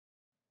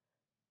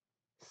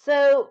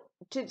So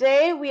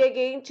today we are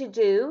going to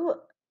do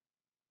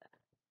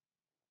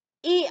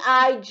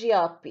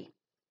EIGRP.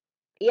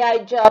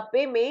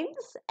 EIGRP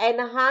means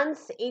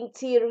Enhanced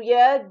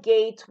Interior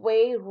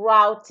Gateway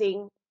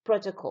Routing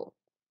Protocol.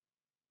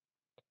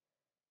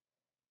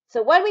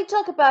 So when we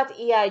talk about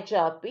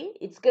EIGRP,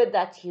 it's good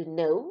that you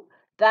know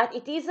that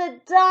it is a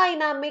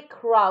dynamic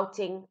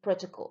routing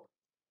protocol.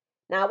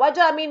 Now, what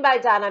do I mean by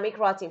dynamic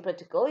routing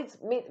protocol?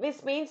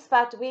 This means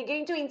that we're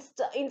going to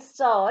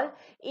install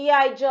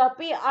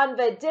EIGRP on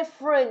the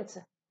different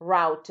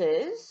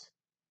routers,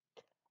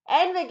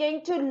 and we're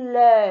going to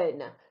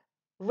learn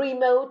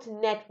remote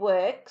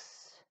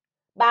networks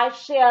by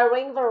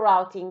sharing the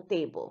routing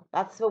table.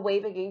 That's the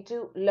way we're going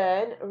to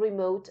learn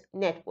remote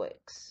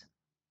networks.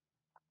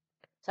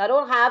 So I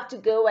don't have to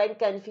go and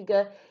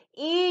configure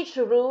each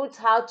route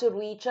how to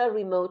reach a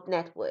remote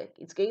network.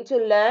 It's going to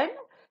learn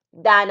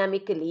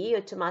dynamically,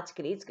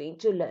 automatically, it's going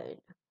to learn.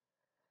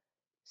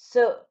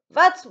 So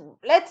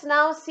let's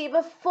now see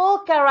the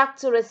four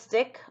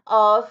characteristics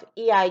of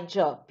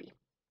EIGRP.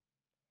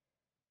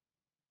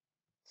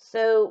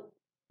 So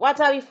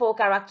what are the four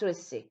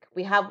characteristics?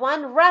 We have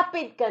one,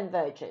 rapid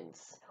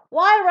convergence.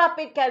 Why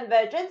rapid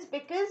convergence?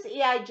 Because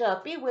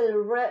EIGRP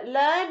will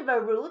learn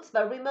the routes,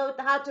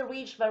 how to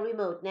reach the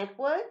remote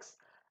networks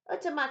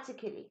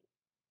automatically.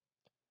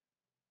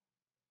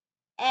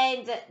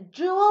 And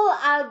dual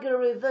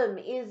algorithm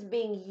is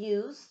being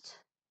used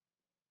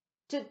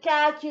to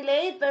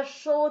calculate the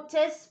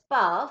shortest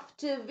path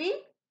to the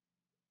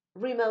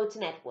remote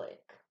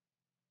network.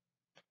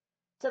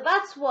 So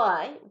that's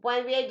why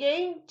when we are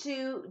going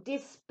to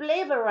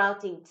display the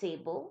routing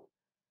table,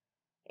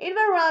 in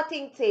the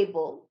routing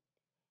table,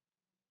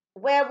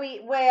 where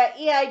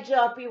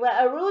EIGRP,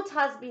 where a route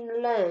has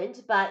been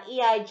learned by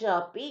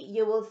EIGRP,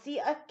 you will see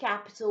a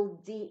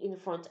capital D in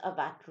front of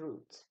that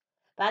route.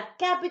 That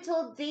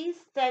capital D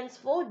stands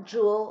for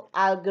dual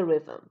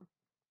algorithm.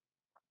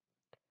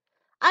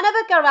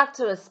 Another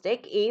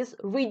characteristic is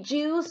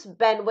reduced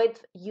bandwidth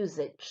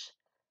usage.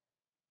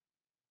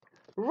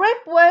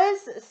 RIP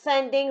was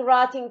sending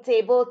routing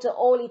table to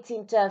all its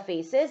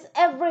interfaces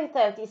every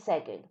 30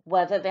 seconds,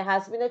 whether there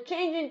has been a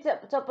change in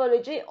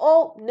topology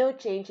or no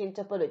change in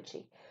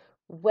topology.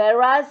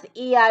 Whereas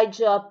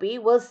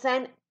EIGRP will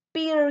send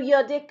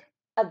periodic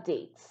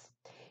updates.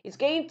 It's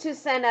going to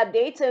send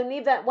updates only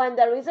when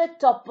there is a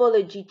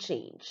topology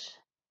change.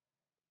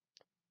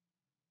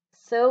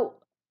 So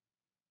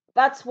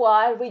that's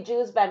why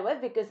reduce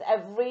bandwidth, because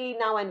every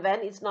now and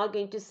then it's not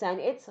going to send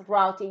its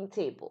routing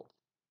table.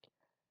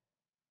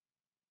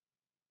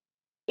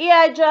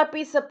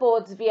 EIGRP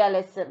supports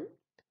VLSM,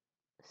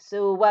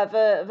 so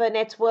whether the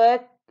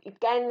network, it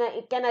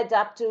can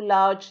adapt to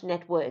large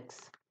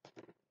networks.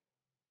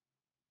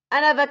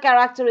 Another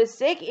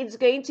characteristic, it's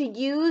going to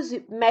use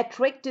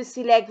metric to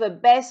select the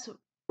best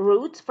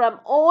route from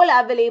all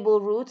available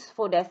routes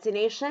for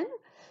destination.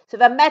 So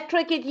the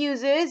metric it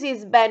uses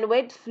is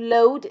bandwidth,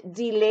 load,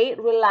 delay,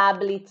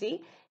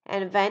 reliability,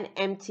 and then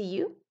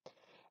MTU.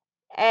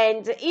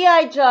 And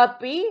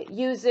EIGRP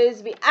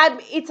uses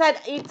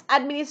its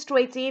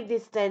administrative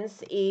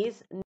distance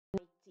is 90.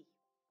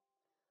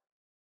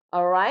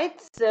 All right,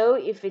 so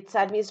if its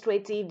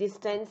administrative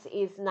distance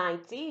is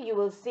 90, you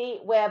will see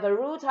where the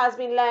route has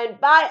been learned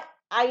by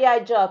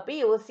EIGRP,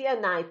 you will see a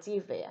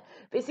 90 there.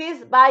 This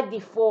is by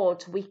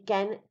default. We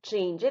can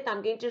change it.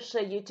 I'm going to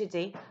show you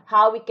today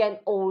how we can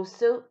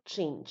also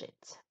change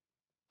it.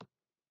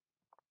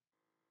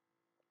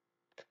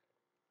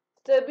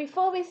 So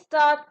before we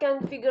start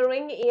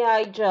configuring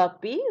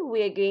EIGRP,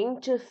 we are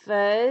going to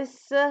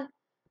first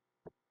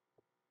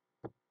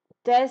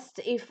test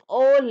if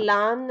all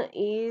LAN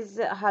is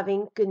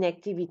having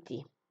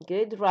connectivity.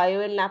 Good. Rio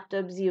and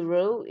laptop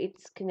 0,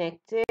 it's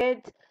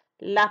connected.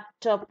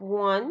 Laptop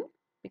 1,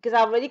 because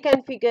I've already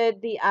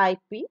configured the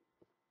IP.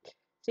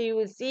 So you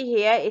will see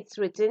here it's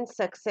written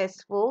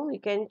successful. You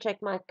can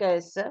check my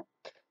cursor.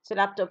 So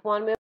laptop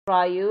 1 with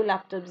Rio,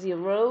 laptop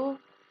 0.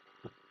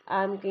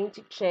 I'm going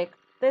to check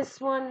this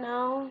one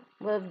now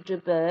with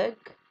Joburg.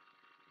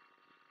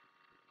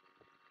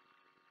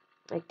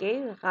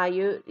 Okay,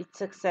 Rio, it's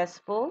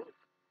successful.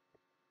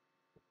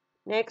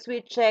 Next,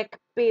 we check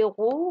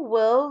Peru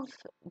with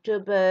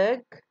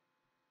Joburg.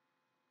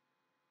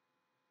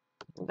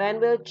 Then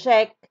we'll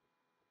check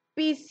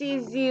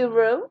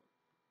PC0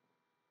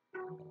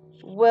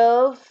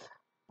 with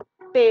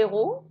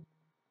Peru.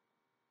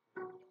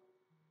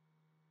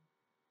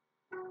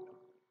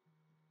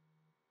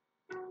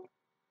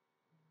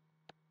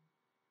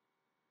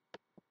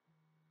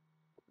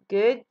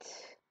 Good.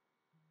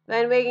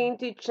 Then we're going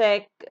to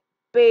check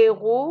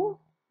Peru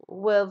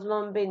with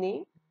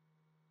Lombini.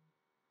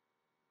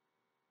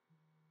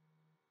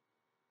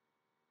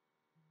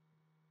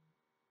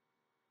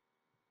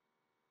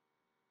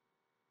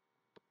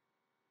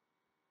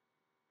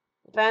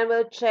 Then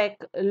we'll check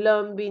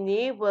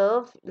Lombini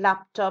with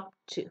laptop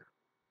 2.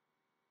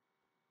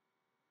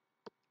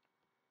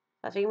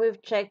 I think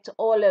we've checked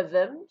all of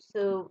them.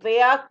 So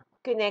they are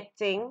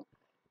connecting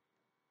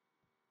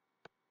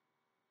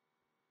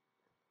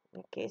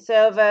Okay,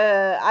 so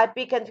the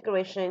IP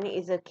configuration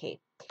is okay.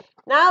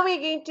 Now we're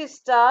going to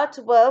start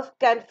with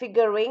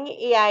configuring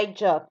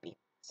EIGRP.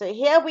 So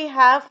here we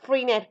have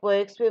three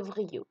networks with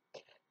Ryu.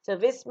 So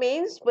this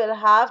means we'll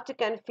have to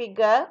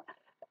configure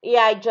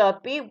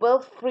EIGRP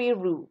with three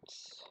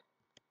routes.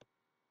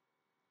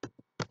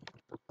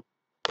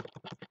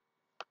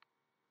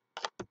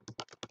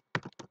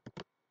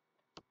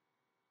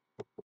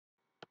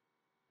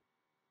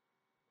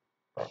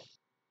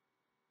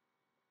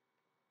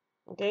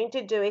 I'm going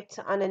to do it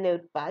on a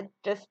notepad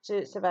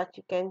so that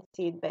you can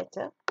see it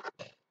better.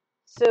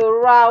 So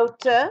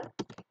router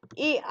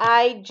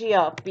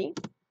EIGRP,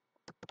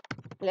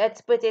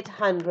 let's put it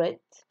 100.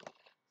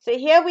 So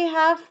here we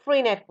have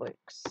three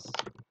networks.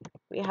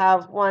 We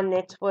have one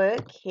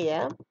network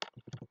here.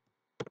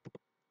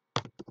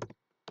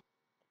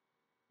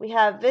 We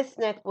have this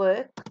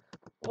network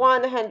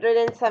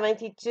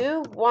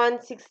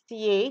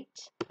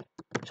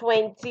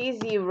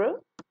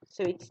 172.168.20.0.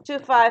 So it's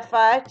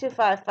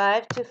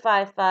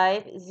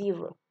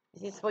 255.255.255.0.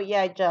 This is for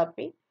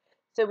EIGRP.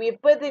 So we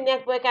put the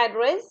network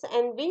address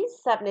and the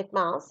subnet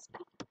mask.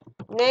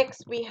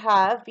 Next, we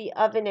have the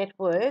other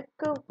network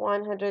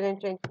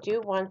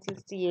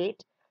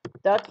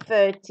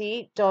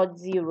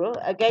 122.168.30.0.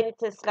 Again,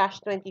 it's a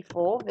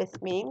 /24.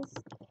 This means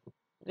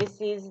this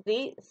is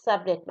the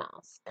subnet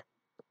mask.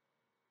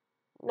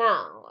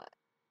 Now,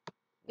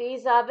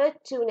 these are the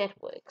two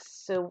networks.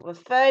 So the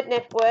third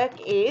network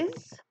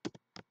is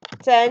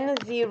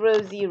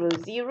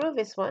 10.0.0.0.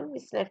 This one,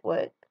 this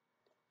network.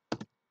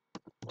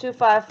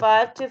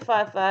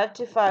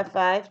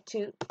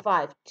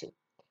 255.255.255.252.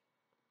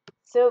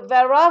 So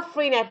there are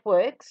three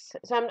networks.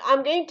 So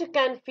I'm going to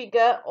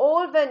configure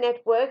all the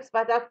networks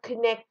that are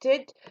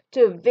connected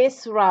to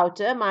this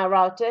router. My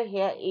router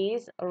here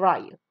is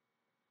Ryu.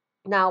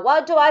 Now,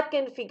 what do I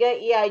configure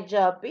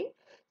EIGRP?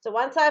 So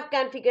once I've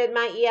configured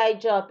my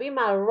EIGRP,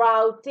 my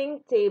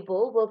routing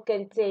table will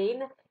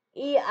contain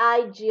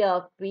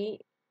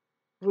EIGRP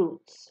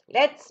routes.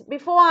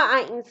 Before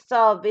I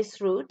install this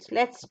route,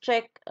 let's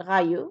check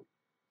Ryu.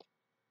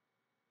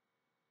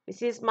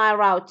 This is my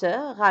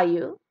router,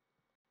 Ryu.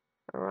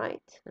 All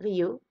right,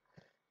 Ryu.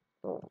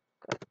 Oh,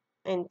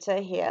 enter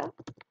here.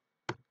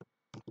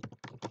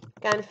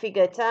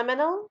 Configure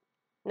terminal.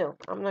 No,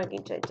 I'm not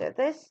going to enter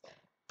this.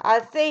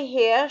 I'll say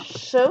here,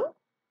 show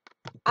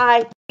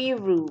IP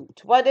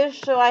route. What does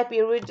show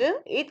IP route do?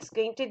 It's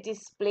going to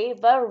display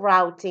the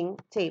routing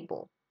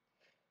table.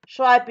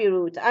 Show IP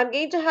route. I'm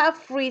going to have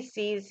three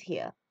C's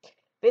here.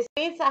 This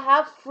means I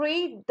have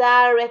three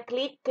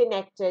directly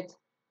connected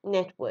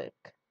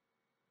network.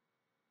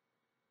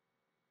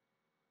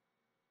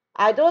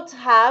 I don't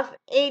have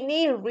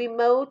any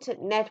remote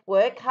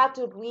network. How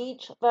to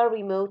reach the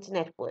remote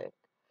network.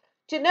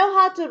 To know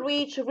how to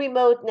reach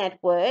remote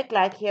network,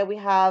 like here we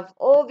have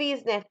all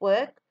these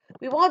networks,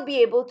 we won't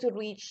be able to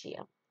reach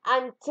here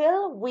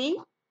until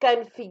we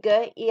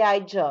configure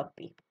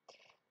EIGRP.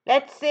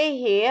 Let's say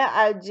here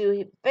I'll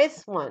do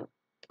this one.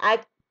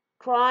 I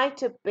try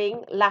to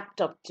ping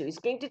laptop 2. It's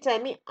going to tell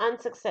me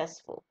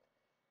unsuccessful.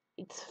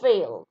 It's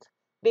failed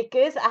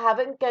because I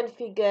haven't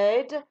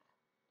configured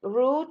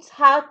routes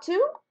how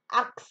to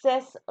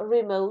access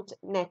remote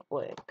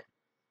network.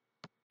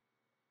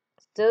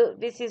 So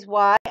this is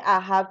why I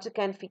have to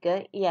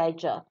configure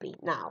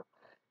EIGRP. Now,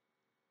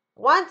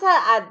 once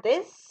I add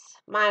this,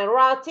 my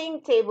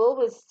routing table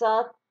will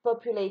start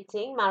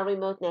populating my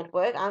remote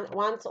network, and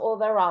once all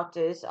the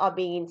routers are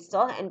being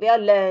installed and they are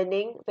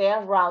learning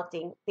their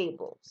routing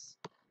tables,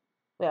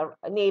 their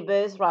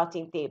neighbors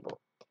routing table.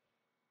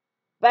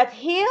 But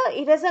here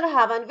it doesn't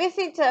have on this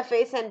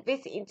interface and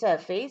this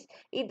interface,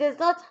 it does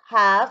not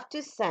have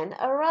to send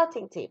a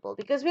routing table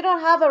because we don't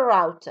have a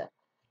router.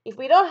 If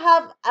we don't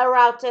have a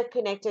router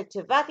connected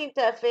to that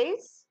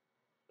interface,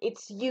 it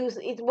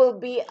will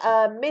be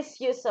a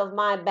misuse of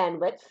my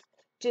bandwidth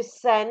to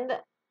send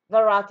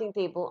the routing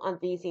table on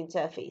these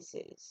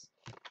interfaces.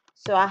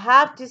 So I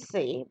have to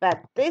say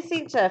that this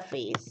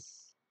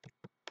interface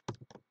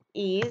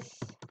is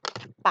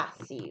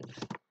passive.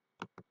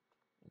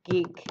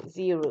 Gig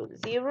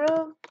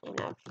 00,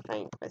 and I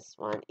think this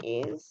one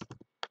is.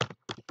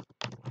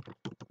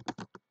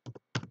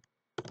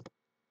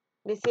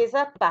 This is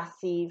a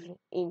passive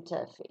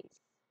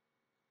interface.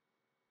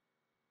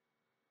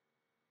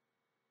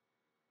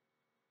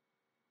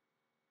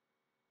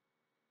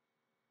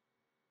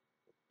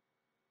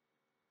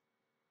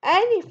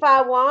 And if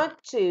I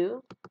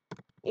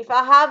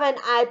have an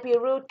IP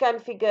route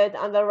configured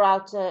on the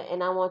router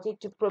and I want it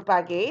to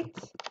propagate,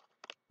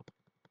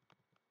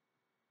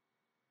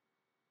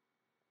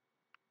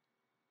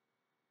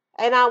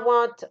 and I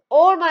want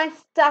all my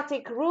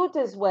static route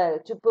as well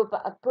to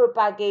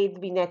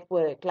propagate the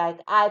network, like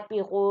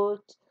IP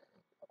route,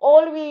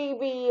 all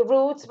the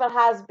routes that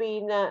has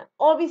been,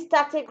 all the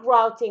static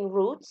routing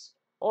routes,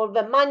 or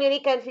the manually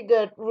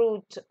configured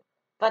route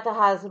that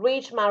has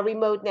reached my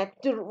remote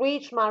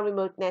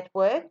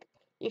network.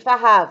 If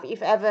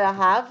ever I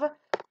have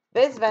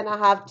this, then I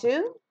have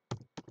to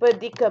put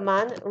the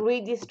command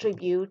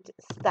redistribute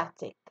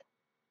static.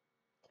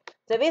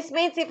 So this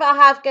means if I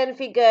have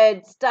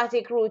configured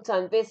static routes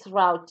on this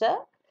router,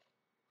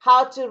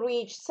 how to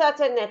reach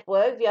certain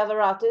network, the other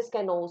routers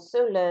can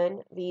also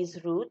learn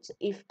these routes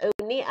if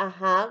only I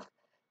have,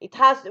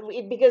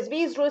 because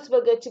these routes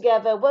will go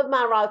together with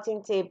my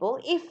routing table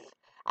if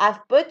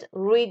I've put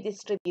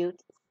redistribute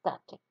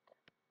static.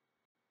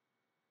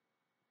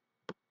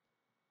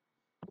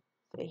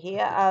 So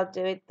here I'll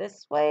do it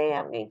this way.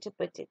 I'm going to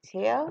put it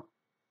here.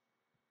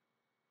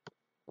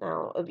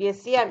 Now,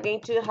 obviously, I'm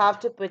going to have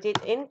to put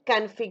it in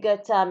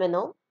configure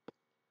terminal.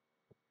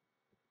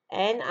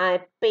 And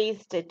I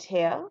paste it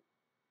here.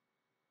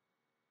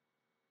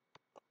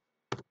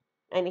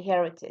 And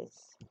here it is.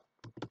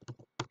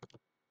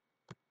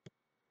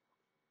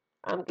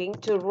 I'm going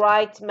to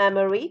write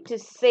memory to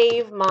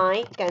save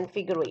my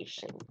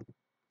configuration.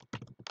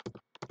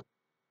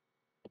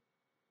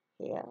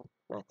 Here,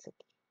 that's okay.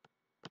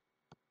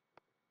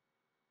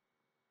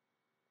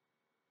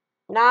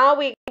 Now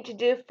we're going to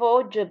do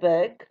for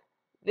Joburg.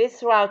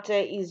 This router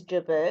is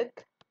Joburg.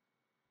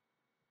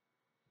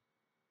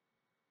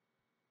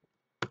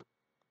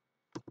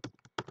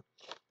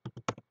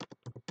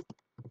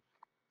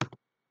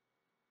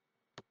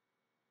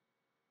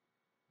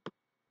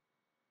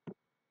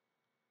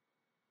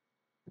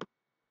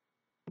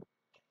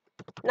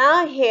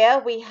 Now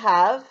here we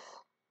have,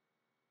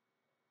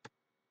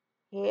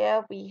 I'm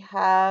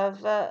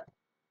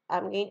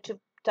going to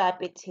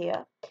type it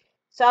here.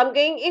 So I'm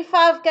going, if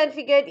I've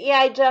configured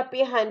EIGRP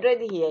 100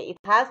 here, it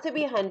has to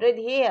be 100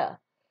 here.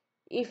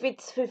 If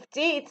it's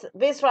 50,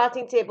 this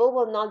routing table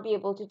will not be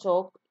able to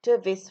talk to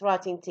this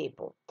routing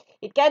table.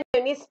 It can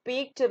only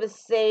speak to the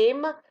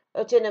same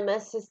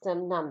autonomous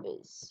system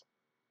numbers.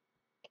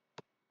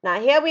 Now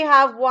here we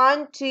have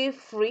 1, 2,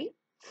 3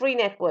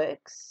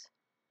 networks.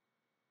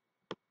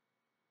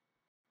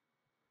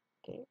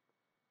 Okay.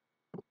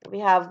 We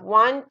have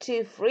 1,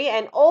 2, 3,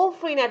 and all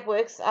 3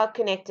 networks are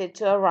connected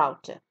to a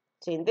router.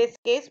 So in this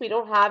case, we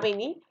don't have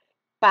any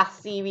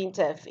passive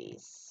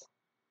interface.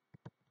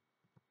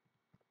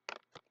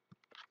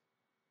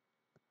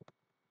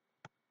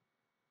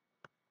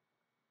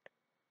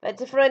 The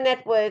different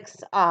networks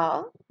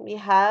are, we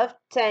have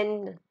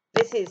 10,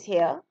 this is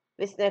here,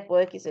 this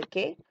network is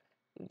okay.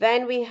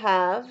 Then we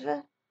have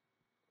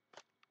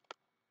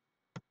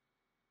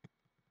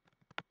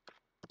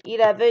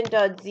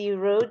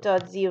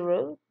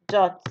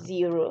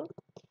 11.0.0.0,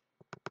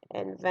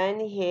 and then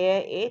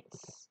here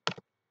it's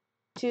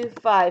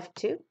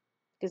 252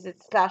 because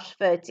it's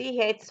 /30.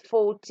 Here it's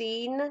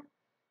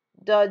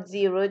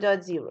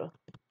 14.0.0.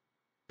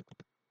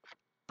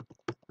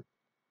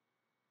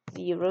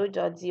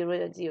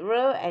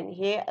 0.0.0, and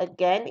here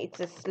again it's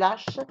a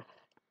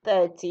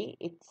 /30.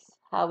 It's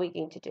how we're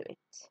going to do it.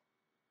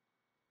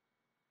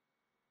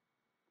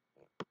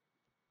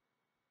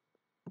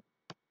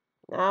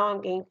 Now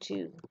I'm going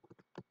to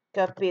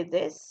copy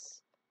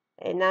this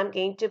and I'm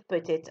going to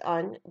put it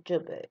on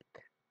Joburg.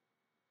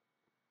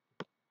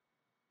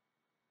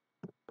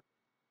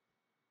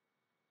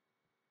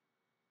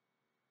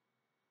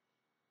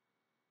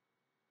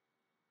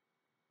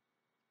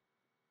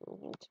 I'm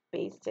going to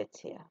paste it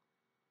here.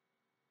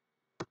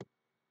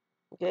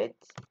 Good.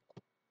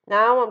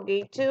 Now I'm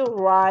going to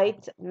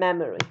write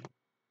memory.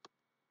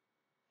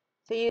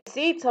 So you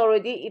see it's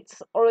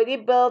already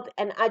built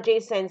an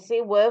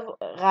adjacency with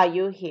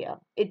Rayu here.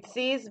 It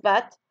sees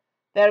that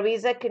there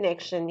is a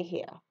connection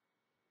here.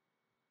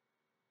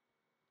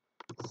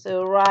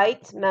 So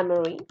write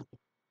memory.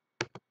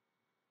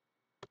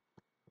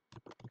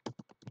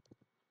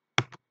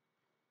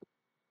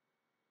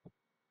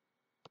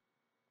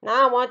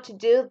 Now I want to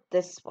do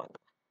this one.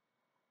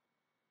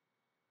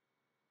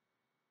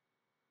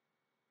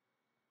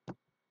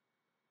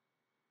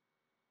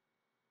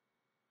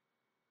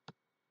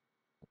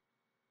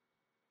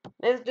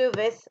 Let's do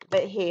this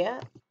bit here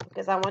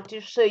because I want to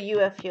show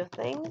you a few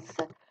things.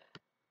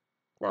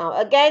 Now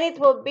again it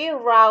will be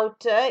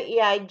router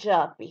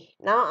EIGRP.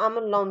 Now I'm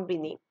a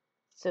Lumbini.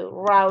 So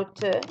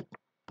router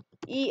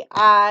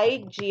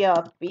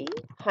EIGRP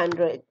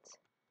 100.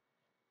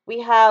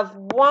 We have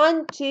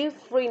 1, 2,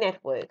 3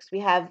 networks.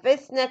 We have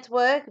this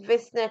network,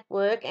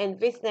 and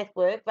this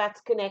network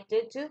that's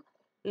connected to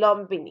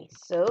Lumbini.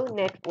 So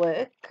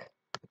network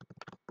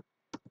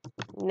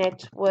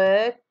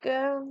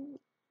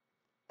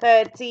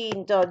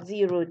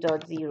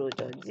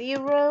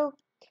 13.0.0.0,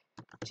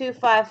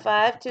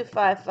 255,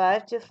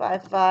 255,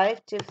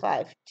 255,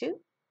 252.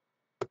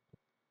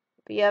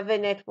 The other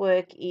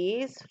network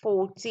is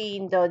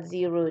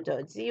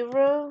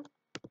 14.0.0.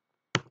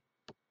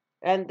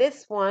 And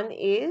this one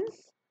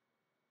is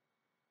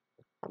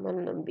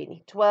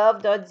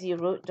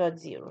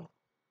 12.0.0.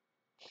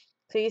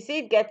 So you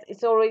see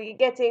it's already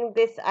getting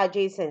this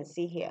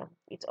adjacency here.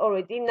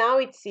 Now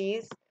it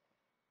sees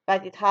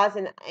that it has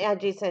an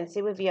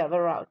adjacency with the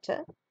other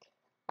router.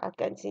 I'll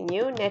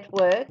continue.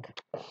 Network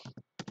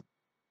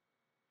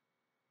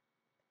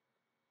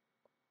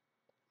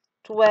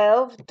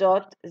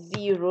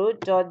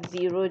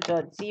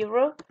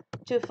 12.0.0.0,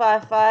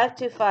 255,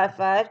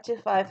 255,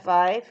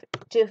 255,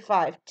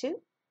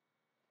 252.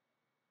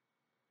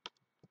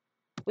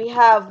 we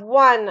have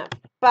one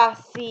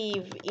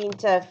passive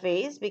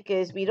interface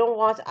because we don't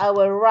want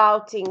our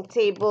routing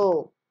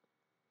table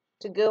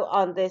to go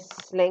on this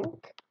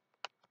link.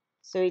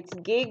 So it's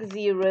gig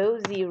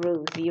 000.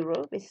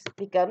 This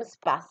becomes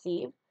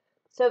passive,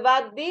 so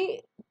that the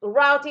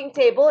routing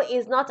table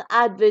is not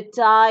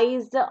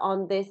advertised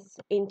on this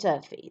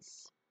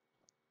interface.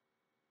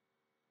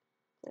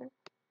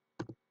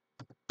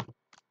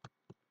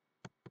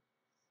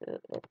 So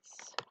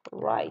let's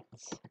write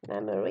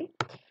memory.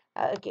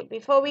 Okay,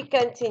 before we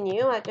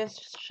continue, I'll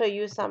just show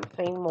you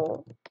something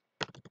more.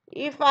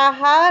 If I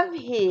have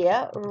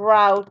here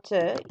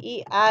router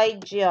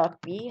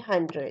EIGRP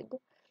 100,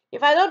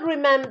 if I don't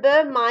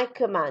remember my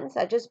commands,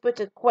 I just put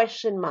a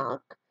question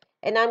mark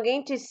and I'm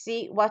going to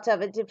see what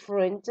other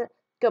different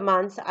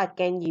commands I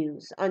can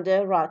use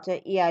under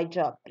router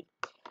EIGRP.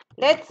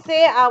 Let's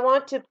say I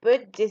want to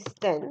put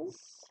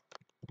distance.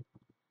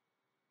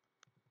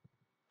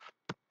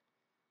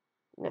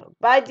 No,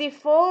 by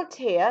default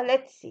here,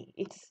 let's see,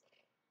 it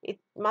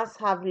must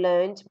have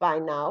learned by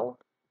now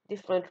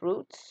different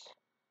routes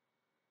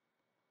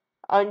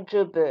on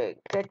Joburg.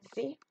 Let's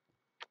see.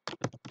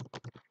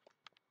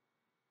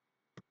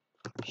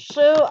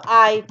 Show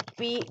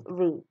IP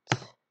route.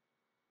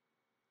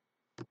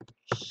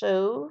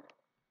 Show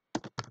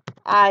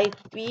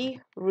IP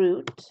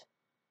route.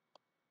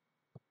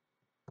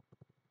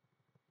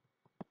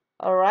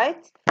 All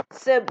right.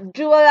 So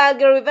dual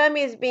algorithm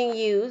is being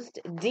used.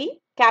 D,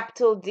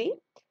 capital D.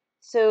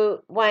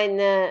 So when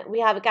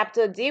we have a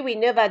capital D, we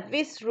know that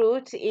this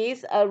route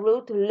is a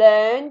route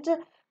learned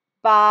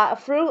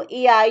through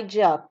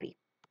EIGRP.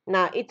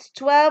 Now it's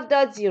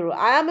 12.0.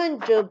 I am on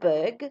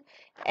Joburg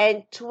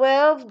and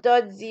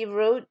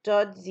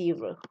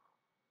 12.0.0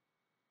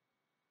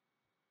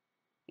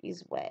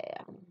 is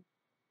where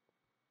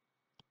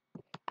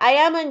I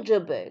am in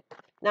Joburg.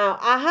 Now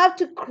I have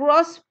to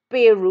cross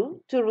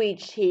Peru to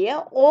reach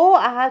here, or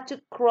I have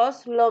to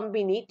cross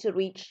Lumbini to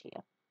reach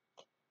here.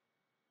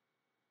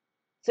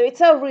 So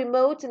it's a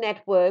remote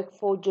network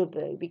for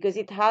Joburg because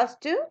it has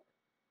to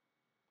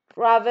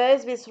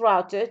traverse this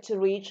router to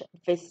reach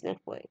this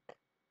network.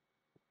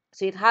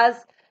 So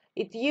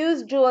it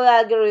used dual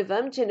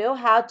algorithm to know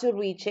how to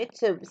reach it.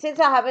 So since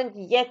I haven't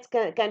yet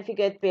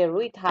configured Peru,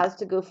 it has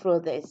to go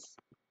through this.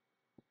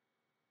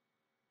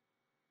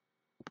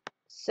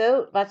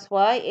 So that's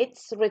why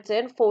it's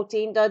written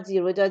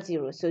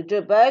 14.0.0. So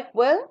Joburg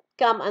will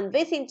come on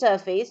this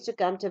interface to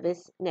come to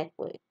this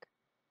network.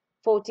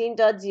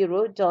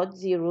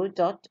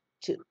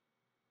 14.0.0.2.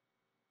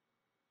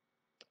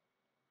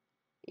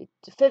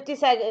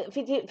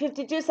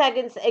 52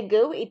 seconds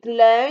ago, it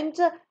learned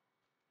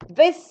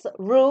this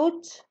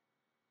route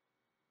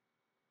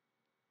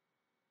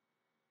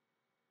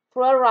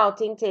for a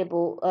routing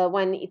table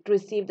when it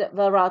received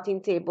the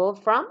routing table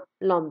from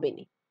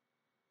Lumbini.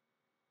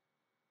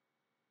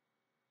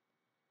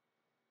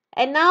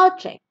 And now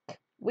check.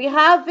 We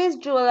have this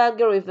dual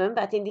algorithm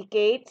that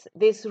indicates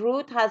this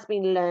route has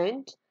been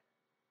learned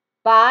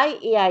by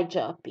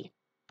EIGRP.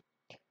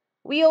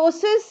 We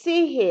also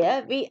see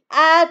here the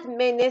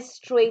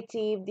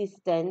administrative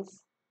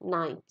distance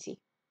 90.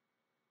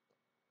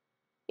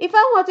 If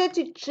I wanted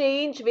to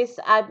change this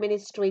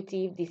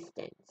administrative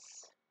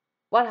distance,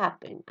 what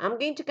happened? I'm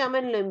going to come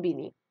in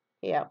Lumbini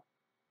here.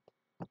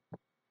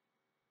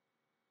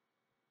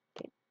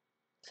 Okay.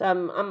 So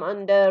I'm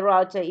on the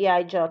router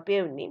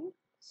EIGRP only.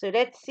 So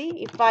let's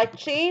see if I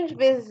change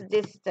this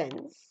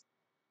distance.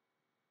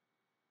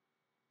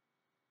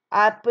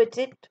 I put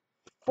it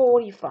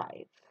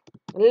 45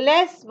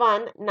 less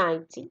than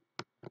 90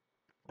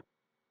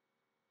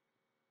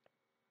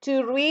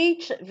 to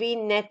reach the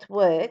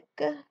network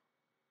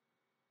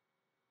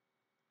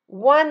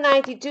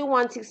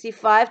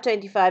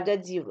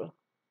 192.165.25.0.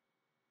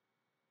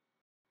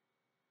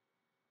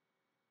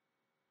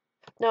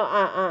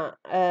 No,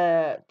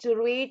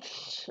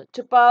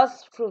 to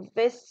pass through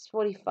this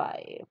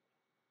 45.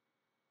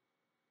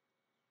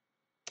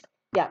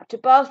 Yeah, to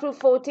pass through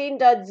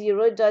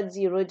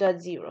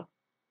 14.0.0.0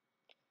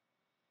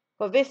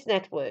 for this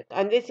network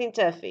on this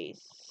interface.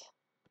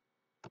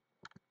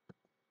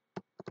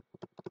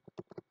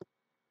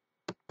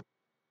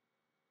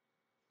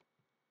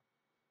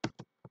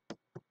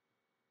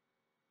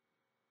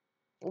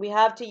 We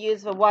have to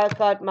use the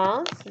wildcard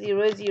mouse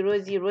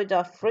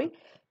 0.0.0.3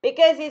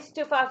 because it's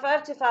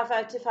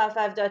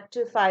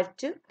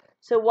 255.255.255.252.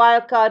 So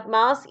wildcard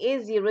mouse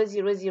is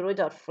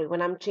 0.0.0.3.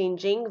 When I'm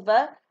changing,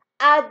 the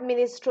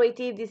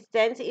administrative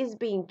distance is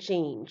being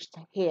changed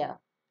here.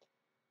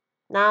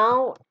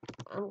 Now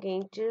I'm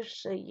going to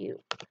show you.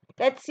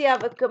 Let's see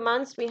other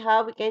commands we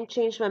have. We can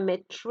change the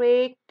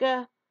metric.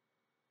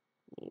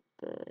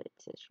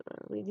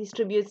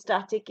 Redistribute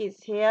static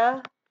is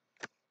here.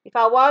 If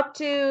I want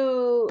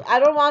to, I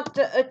don't want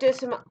to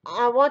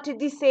I want to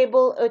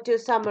disable auto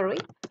summary.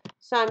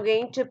 So I'm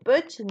going to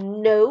put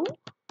no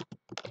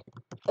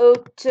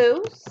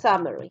auto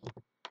summary.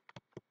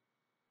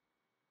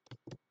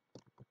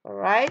 All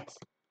right.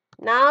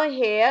 Now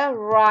here,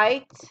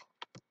 write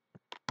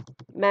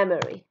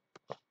memory.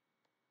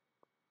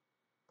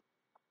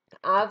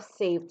 I've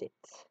saved it.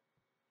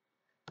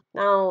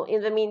 Now,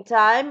 in the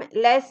meantime,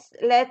 let's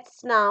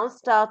now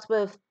start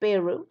with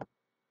Beegoo.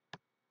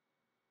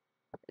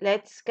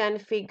 Let's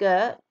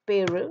configure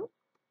Beegoo.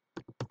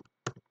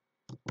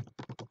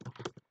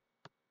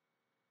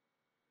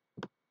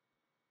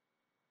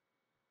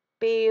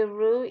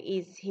 Beegoo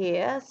is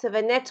here. So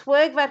the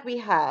network that we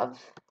have,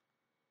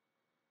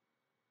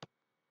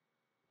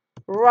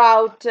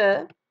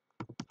 router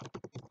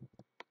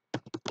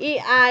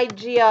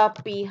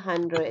EIGRP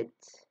 100,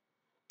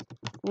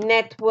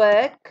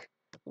 network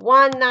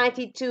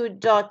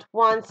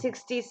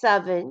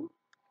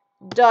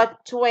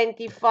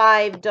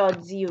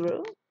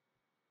 192.167.25.0.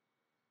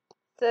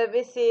 So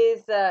this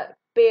is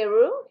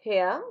Beegoo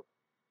here.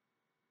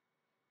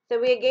 So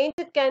we're going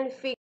to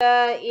configure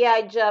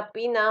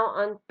EIGRP now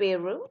on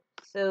Beegoo.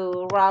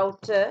 So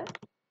router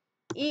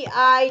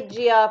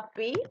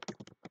EIGRP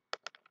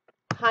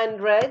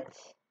 100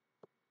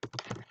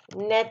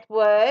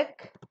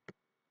 network.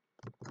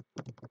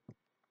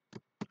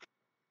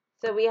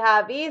 So we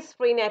have these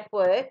three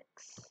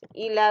networks,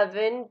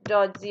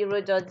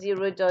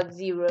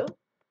 11.0.0.0.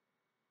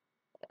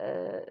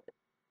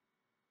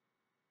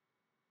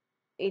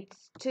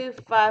 It's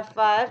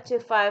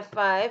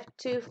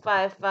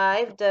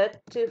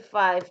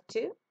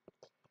 255.255.252.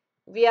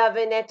 The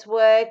other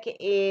network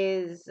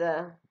is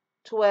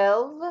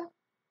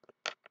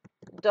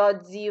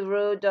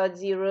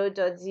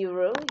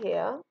 12.0.0.0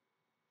 here.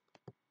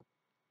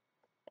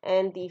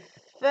 And the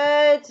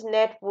third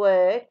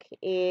network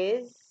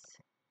is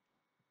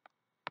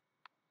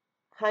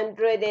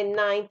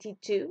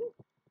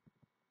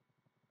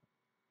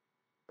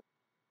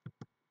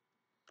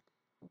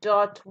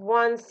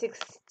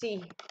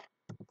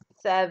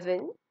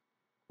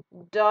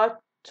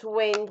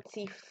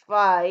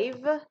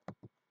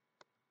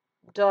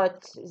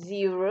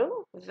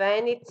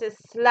Then it's a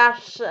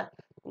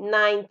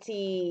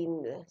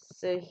 /19.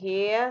 So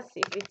here,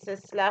 if it's a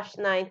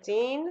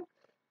 /19,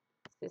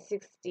 so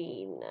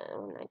 16,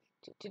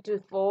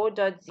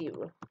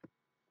 224.0.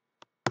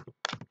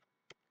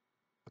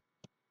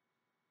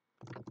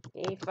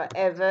 If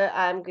ever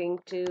I'm going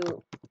to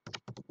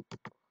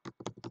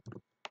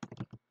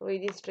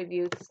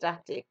redistribute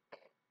static.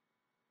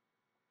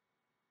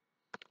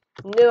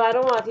 No, I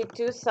don't want it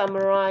to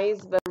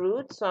summarize the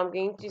root, so I'm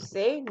going to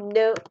say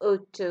no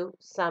auto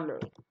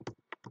summary.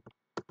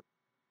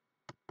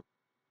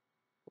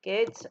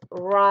 Good.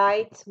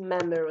 Write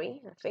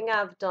memory. I think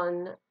I've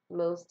done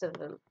most of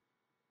them.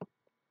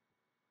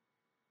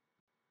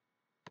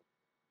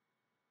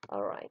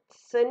 All right.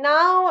 So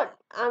now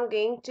I'm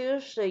going to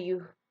show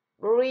you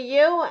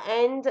Rio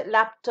and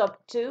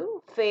laptop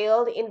 2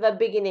 failed in the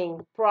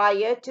beginning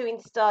prior to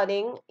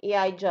installing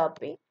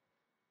EIGRP.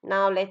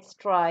 Now let's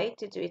try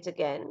to do it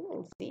again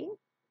and see.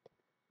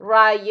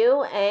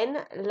 Rio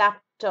and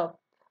laptop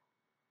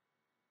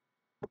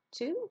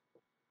 2.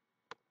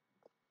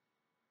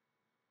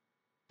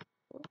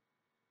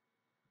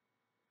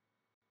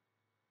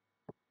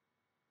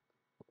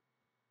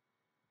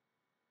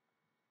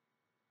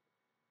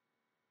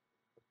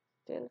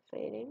 Still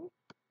failing.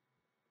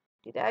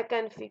 Did I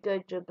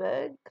configure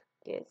debug?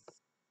 Yes.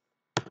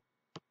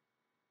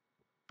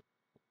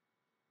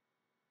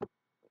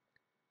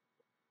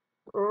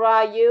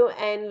 Ryu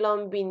and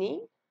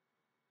Lombini.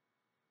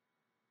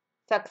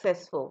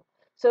 Successful.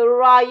 So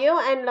Ryu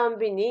and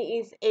Lombini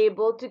is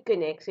able to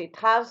connect. So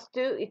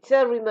it's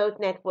a remote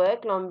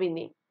network,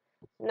 Lombini.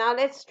 Now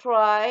let's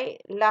try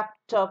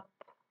laptop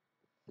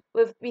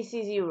with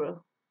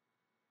PC0.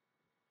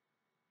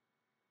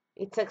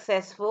 It's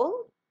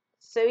successful.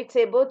 So it's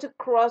able to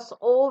cross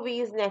all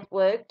these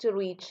networks to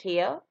reach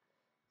here.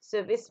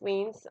 So this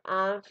means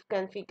I've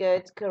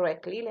configured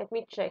correctly. Let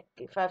me check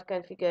if I've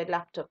configured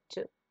laptop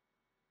 2.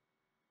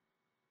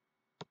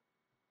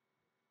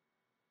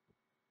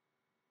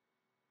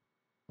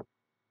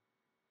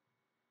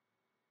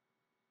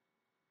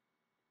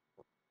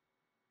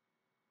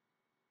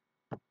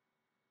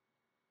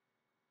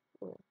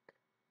 I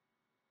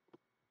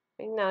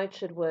think now it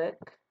should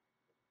work.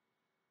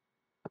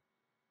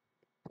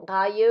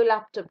 Ryu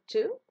laptop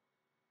 2.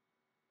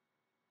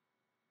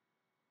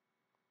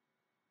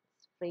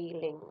 It's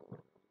failing.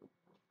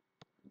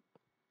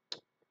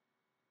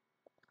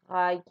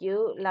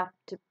 Ryu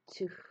laptop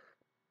 2.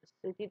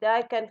 So did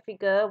I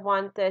configure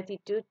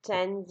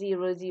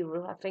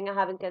 132.10.0.0? I think I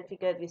haven't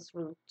configured this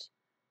root.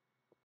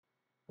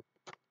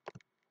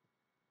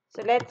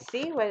 So let's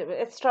see.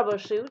 Let's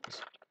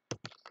troubleshoot.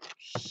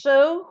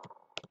 Show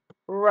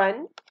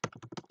run.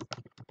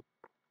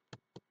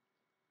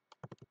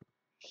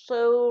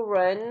 Show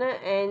run,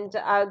 and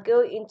I'll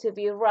go into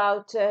the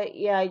router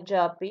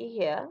EIGRP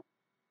here.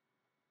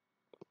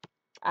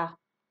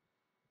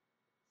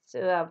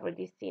 So I've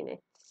already seen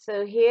it.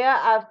 So here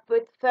I've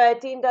put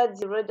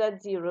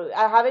 13.0.0.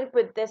 I haven't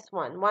put this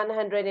one,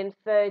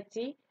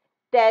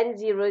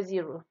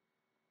 130.10.0.0.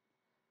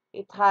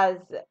 It has,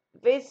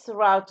 this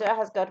router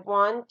has got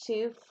 1,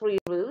 2, 3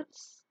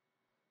 routes.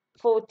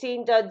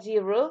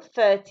 14.0,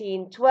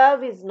 13,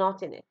 12 is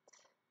not in it.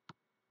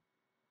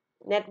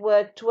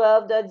 Network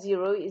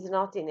 12.0 is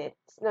not in it.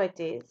 No, it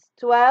is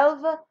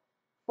 12,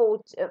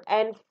 14,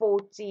 and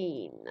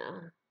 14.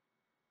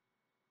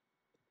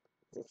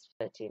 This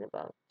 13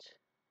 about.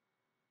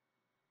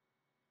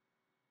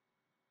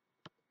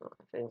 Oh,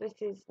 I think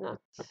this is not.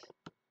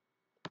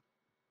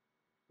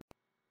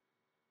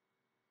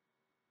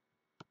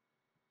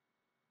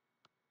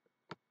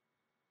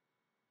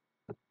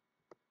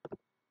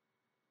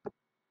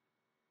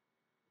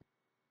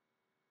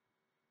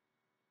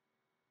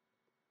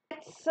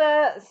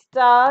 Let's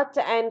start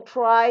and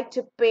try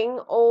to ping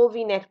all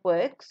the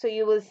networks. So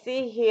you will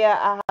see here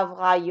I have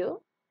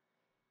Rayo.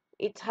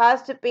 It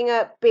has to ping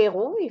a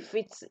Peru if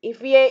the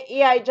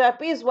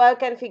EIGRP is well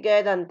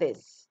configured on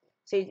this.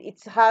 So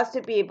it has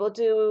to be able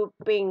to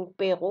ping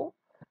Peru.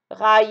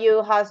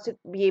 Rayo has to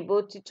be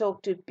able to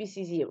talk to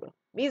PC0.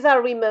 These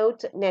are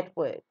remote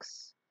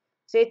networks.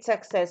 So it's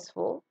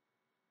successful.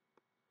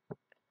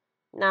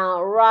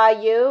 Now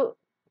Rayo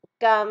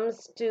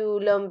comes to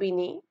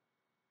Lumbini.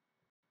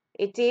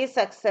 It is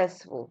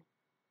successful.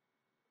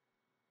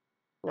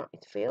 No,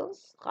 it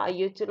fails.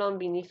 Rayo to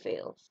Lumbini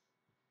fails.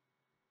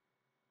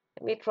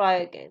 Let me try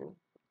again.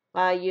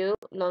 Rayo,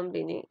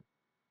 Lumbini.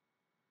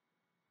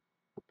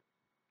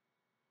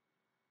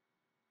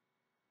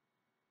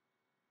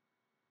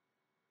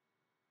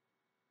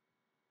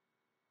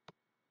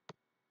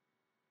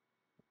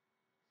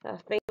 I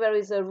think there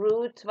is a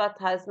route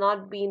that has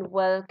not been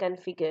well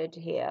configured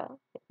here.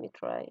 Let me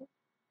try.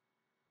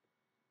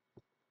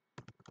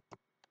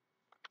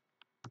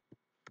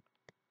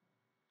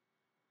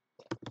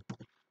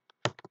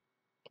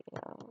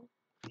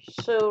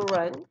 Show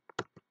run.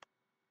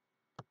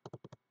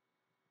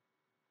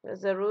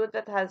 There's a route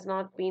that has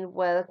not been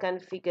well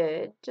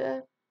configured.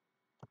 So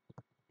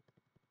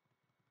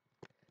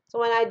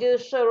when I do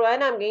show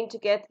run, I'm going to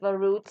get the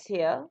routes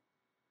here.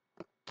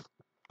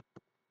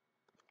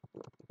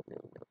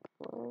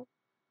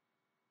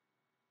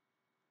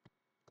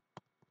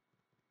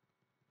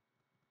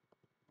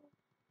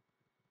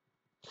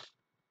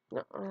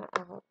 No, I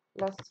have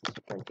lost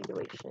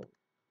configuration.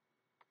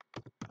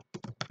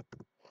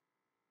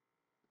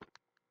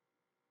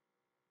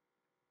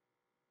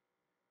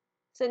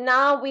 So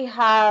now we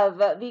have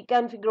the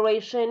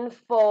configuration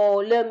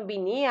for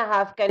Lumbini. I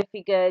have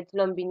configured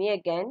Lumbini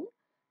again.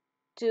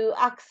 To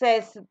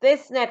access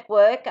this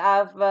network,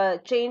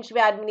 I've changed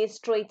the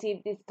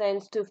administrative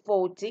distance to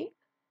 40.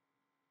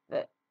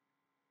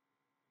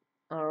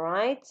 All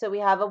right, so we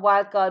have a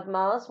wildcard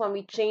mouse when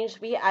we change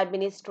the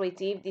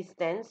administrative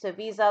distance. So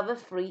these are the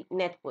free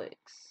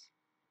networks.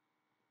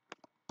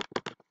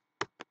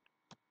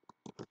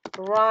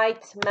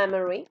 Write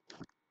memory.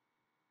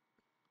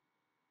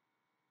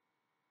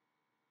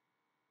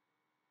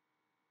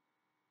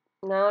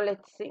 Now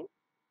let's see.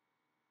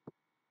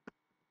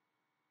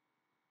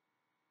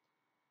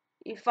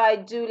 If I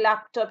do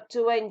laptop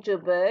 2 and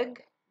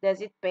Joburg,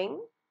 does it ping?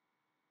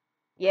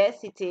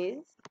 Yes, it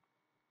is.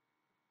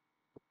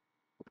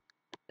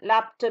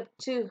 Laptop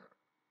 2,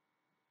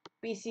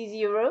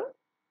 PC0.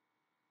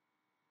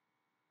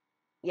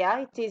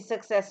 Yeah, it is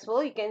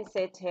successful. You can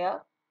see it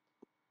here.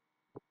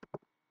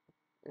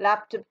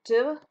 Laptop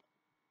 2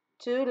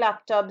 to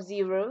laptop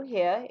 0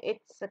 here.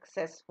 It's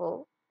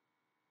successful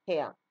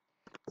here.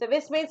 So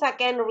this means I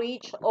can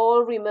reach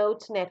all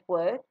remote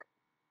network.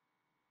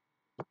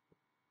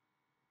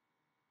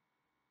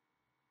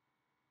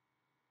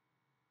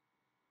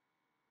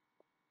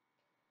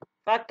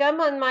 If I come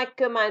on my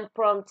command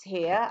prompt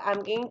here,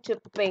 I'm going to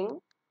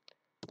ping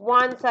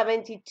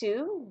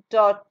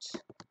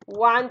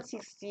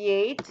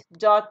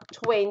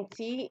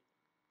 172.168.20.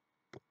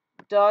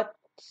 I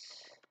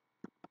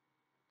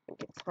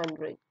think it's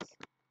 100.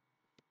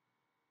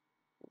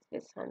 Is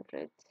this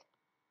 100?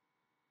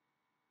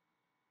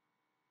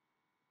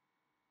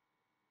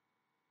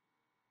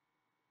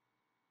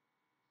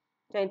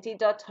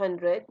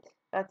 .100.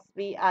 That's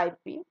the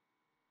IP.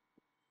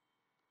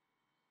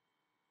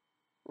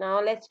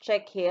 Now let's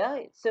check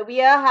here. So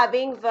we are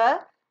having the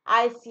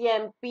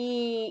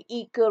ICMP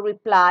echo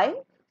reply.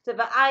 So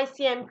the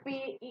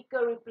ICMP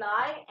echo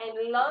reply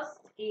and lost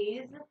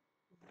is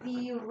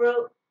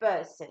 0%.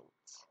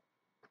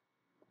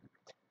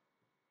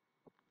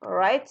 All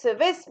right, so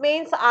this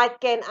means I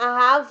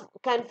have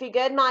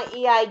configured my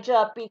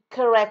EIGRP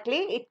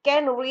correctly. It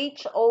can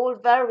reach all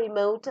the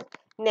remote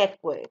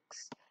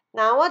networks.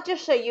 Now I want to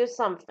show you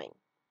something.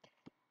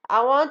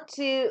 I want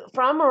to,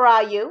 from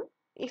Rayo,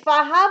 if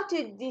I have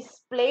to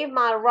display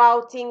my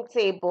routing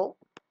table,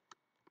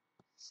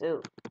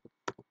 so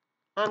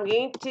I'm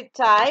going to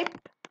type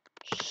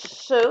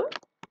show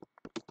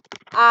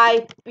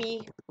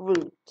IP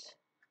route.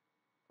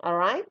 All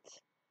right.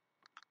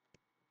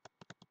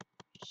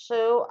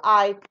 Show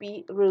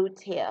IP route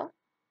here.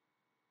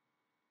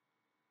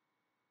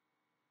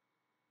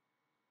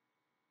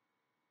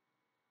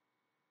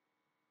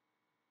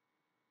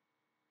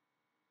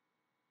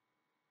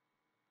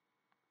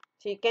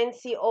 So you can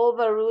see all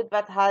the route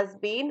that has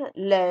been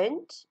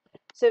learned.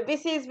 So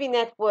this is the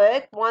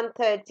network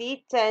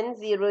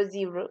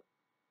 130.10.00.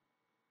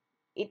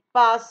 It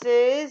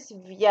passes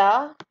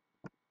via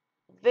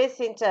this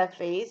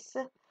interface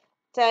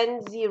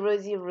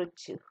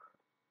 10.0.0.2.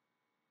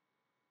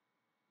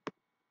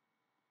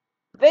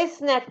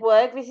 This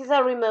network, this is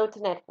a remote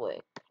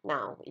network.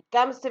 Now, it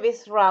comes to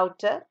this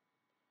router.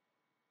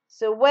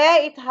 So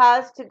where it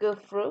has to go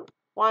through,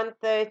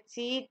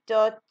 130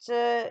 dot,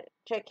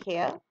 check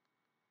here.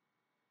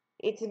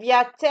 It's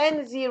via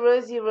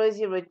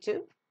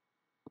 10.0.0.2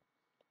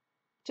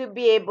 to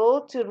be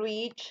able to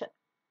reach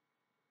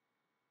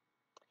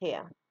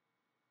here.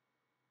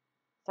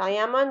 So I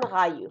am on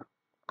Rayu.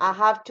 I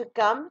have to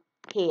come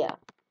here.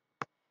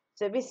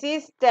 So this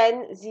is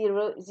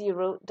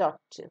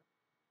 10.0.0.2.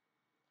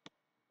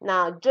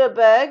 Now,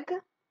 Joburg,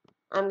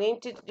 I'm going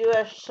to do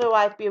a show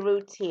IP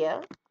route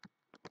here.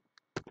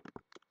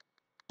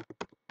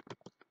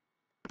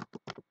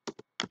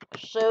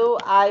 Show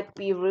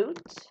IP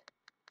route.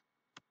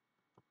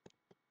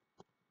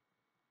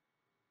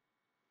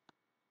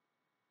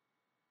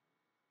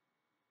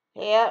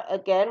 Here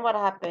again, what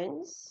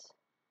happens?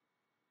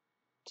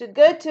 To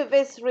go to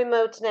this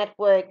remote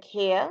network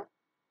here,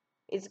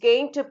 it's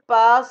going to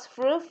pass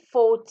through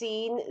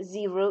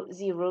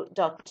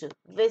 14.0.0.2,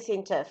 this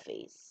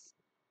interface.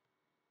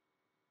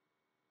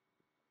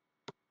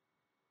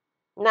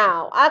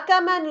 Now,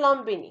 Akaman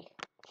Lumbini.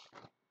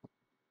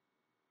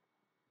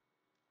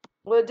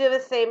 We'll do the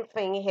same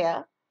thing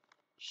here.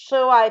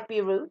 Show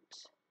IP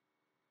route.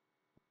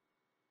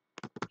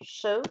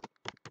 Show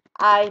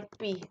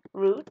IP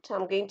route.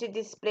 I'm going to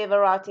display the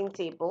routing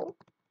table.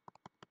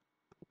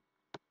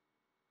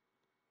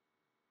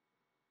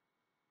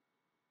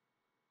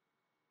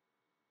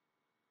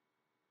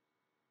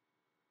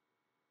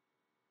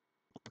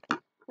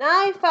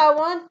 Now, if I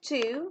want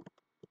to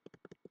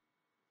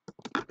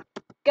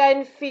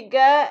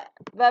configure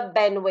the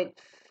bandwidth,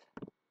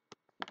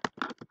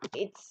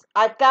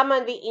 I come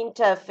on the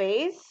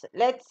interface.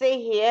 Let's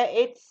say here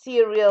it's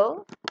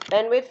serial.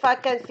 Bandwidth I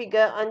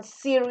configure on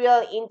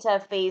serial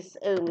interface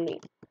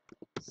only.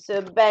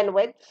 So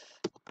bandwidth,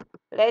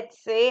 let's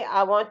say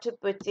I want to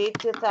put it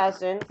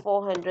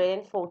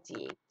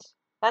 2448.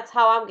 That's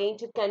how I'm going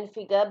to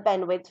configure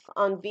bandwidth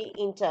on the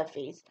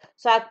interface.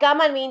 So I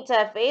come on the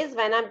interface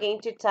when I'm going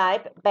to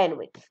type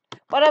bandwidth.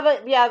 Whatever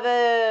the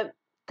other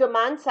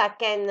commands I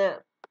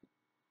can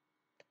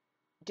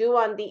do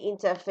on the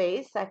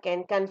interface, I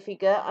can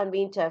configure on the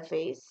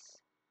interface.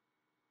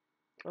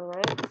 All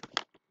right.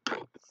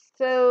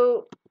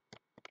 So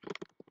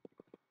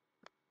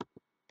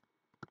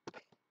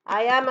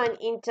I am on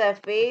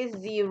interface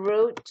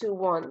 0 to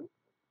 1.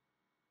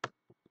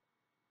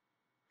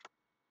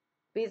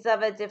 These are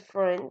the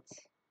different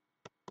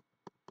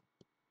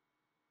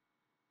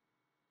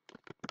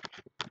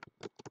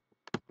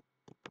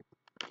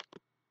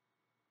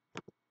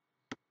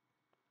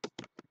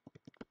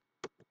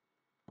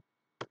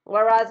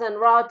whereas on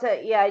router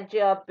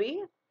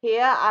EIGRP,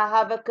 here I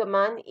have a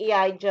command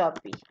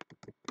EIGRP.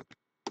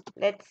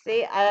 Let's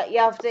say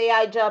after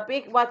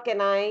EIGRP, what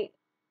can I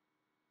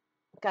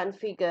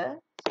configure?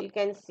 So you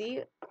can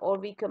see all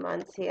the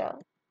commands here.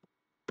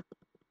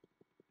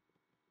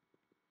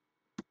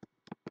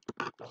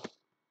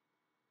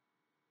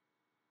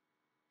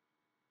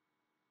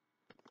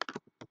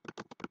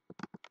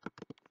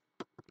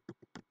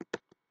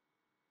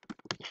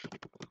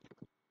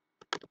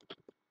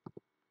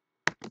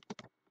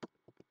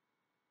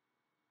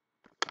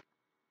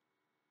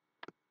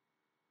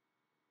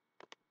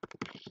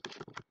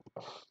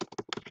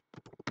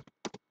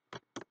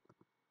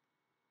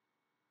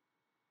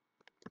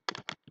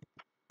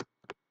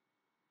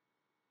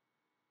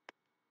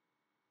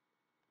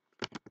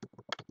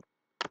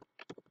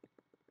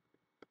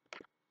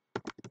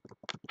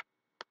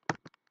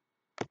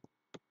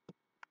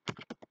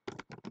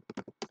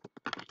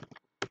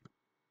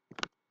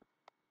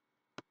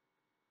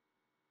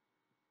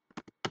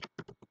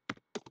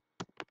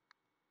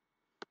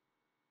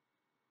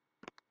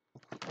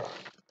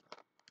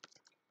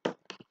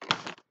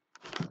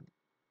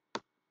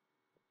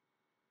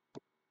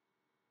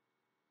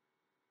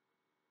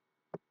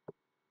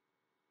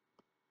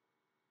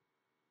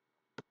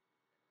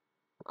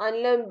 On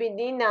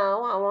Lumbini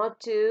now, I want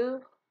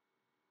to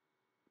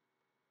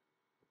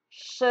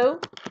show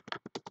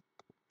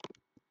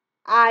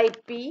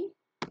IP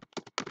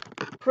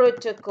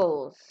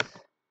protocols.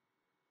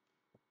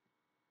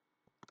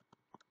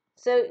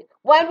 So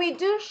when we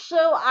do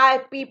show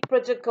IP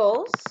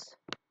protocols,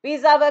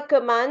 these are the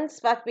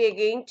commands that we are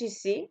going to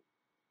see.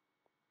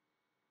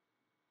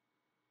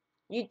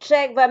 You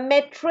check the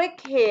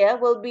metric here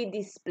will be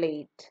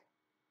displayed.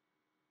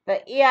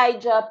 The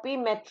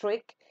EIGRP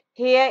metric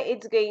here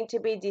it's going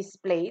to be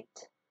displayed.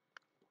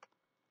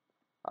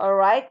 All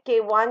right,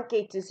 K1,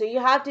 K2. So you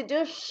have to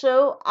do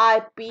show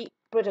IP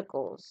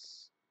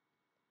protocols.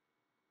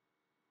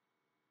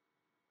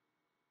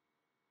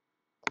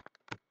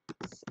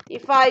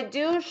 If I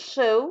do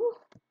show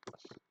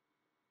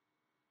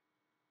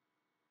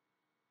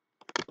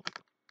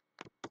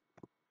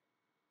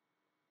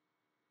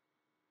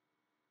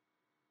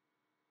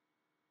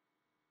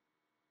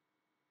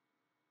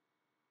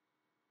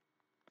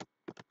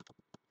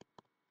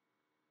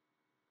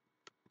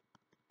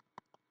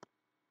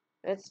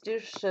Let's do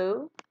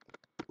show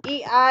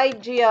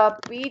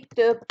EIGRP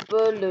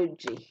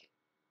topology.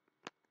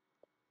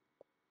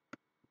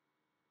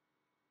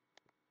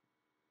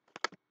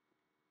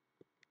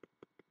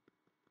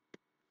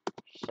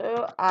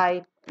 Show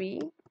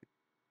IP.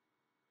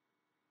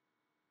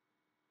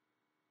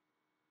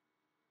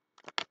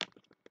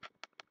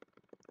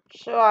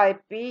 Show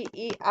IP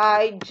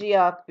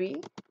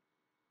EIGRP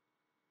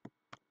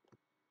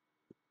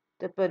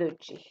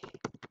topology.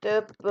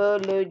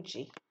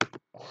 Topology.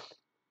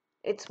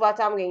 It's what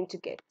I'm going to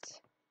get.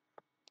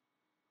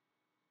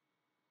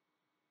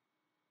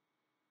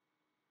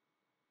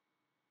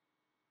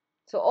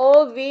 So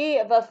all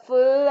the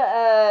full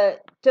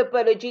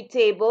topology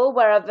table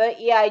wherever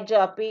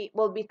EIGRP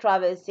will be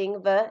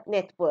traversing the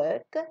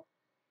network.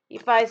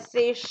 If I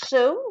say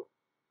show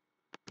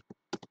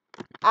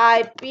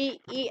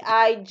IP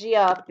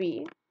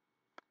EIGRP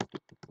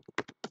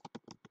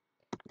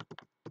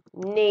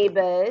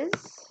neighbors,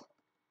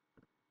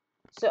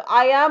 so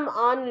I am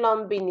on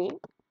Lumbini.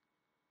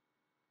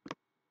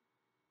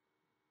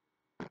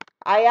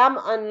 I am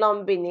on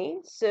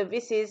Lumbini, so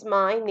this is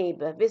my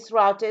neighbor. This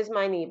router is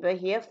my neighbor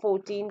here,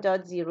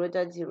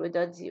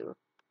 14.0.0.0.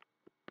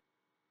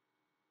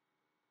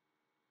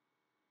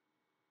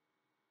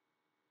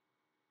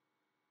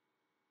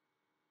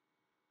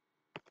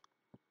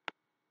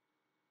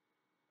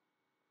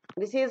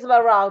 This is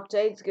the router.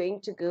 It's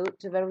going to go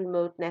to the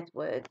remote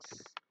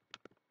networks.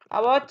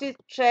 I want to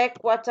check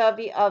what are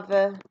the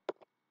other,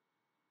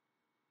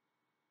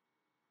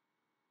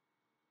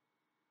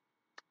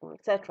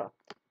 etc.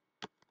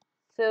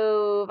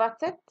 So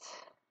that's it.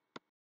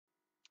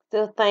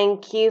 So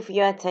thank you for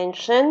your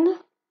attention.